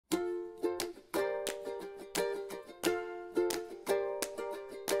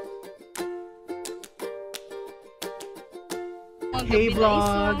Hey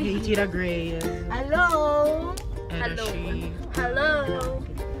vlog, hey Tita Grace. Hello! And Hello. she. Hello!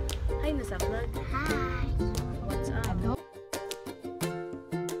 Hi, nasa vlog. Hi! What's up?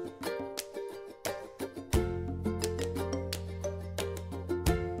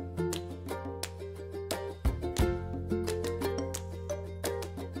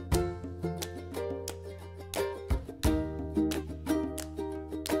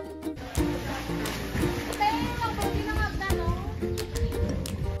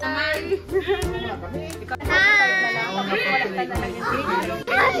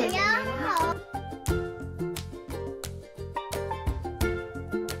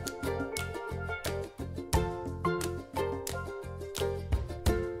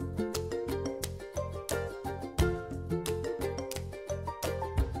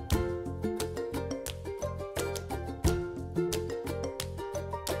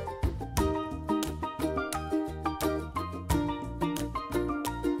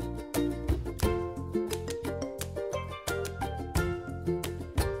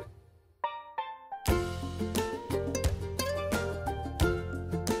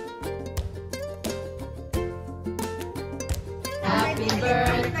 Happy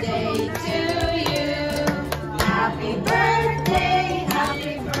birthday to you. Happy birthday,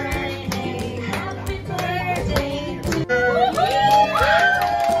 happy birthday, happy birthday to you.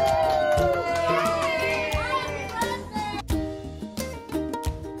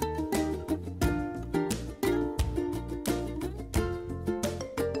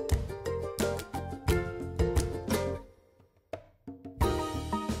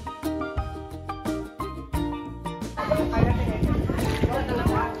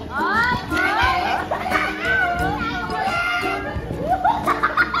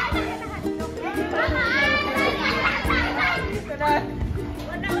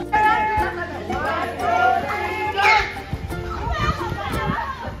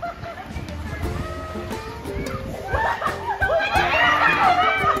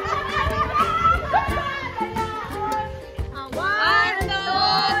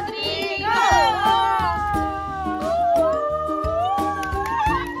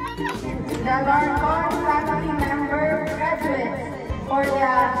 The Larcon family member graduates for the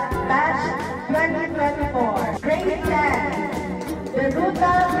batch 2024. Grade 10, the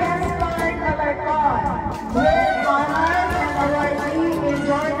Ruta Guest-Star Larcon with honors and awardee in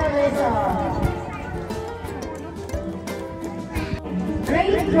journalism.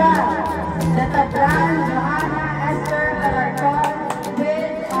 Grade 12, the Tablan Johanna Esther Larcon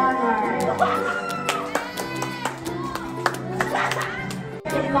with honors.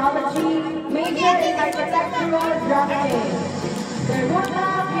 Technology, major in architectural drafting. The Ruta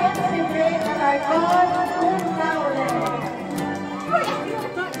Piensibre Larcon cum laude.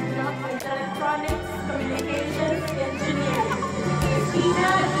 Electronics Communications Engineering.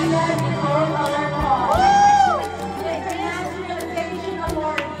 Christina Ila Nicole Alarcon. The Internationalization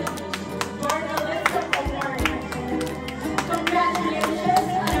Award. Journalism Award. Congratulations,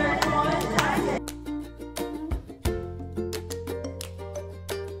 Alarcon.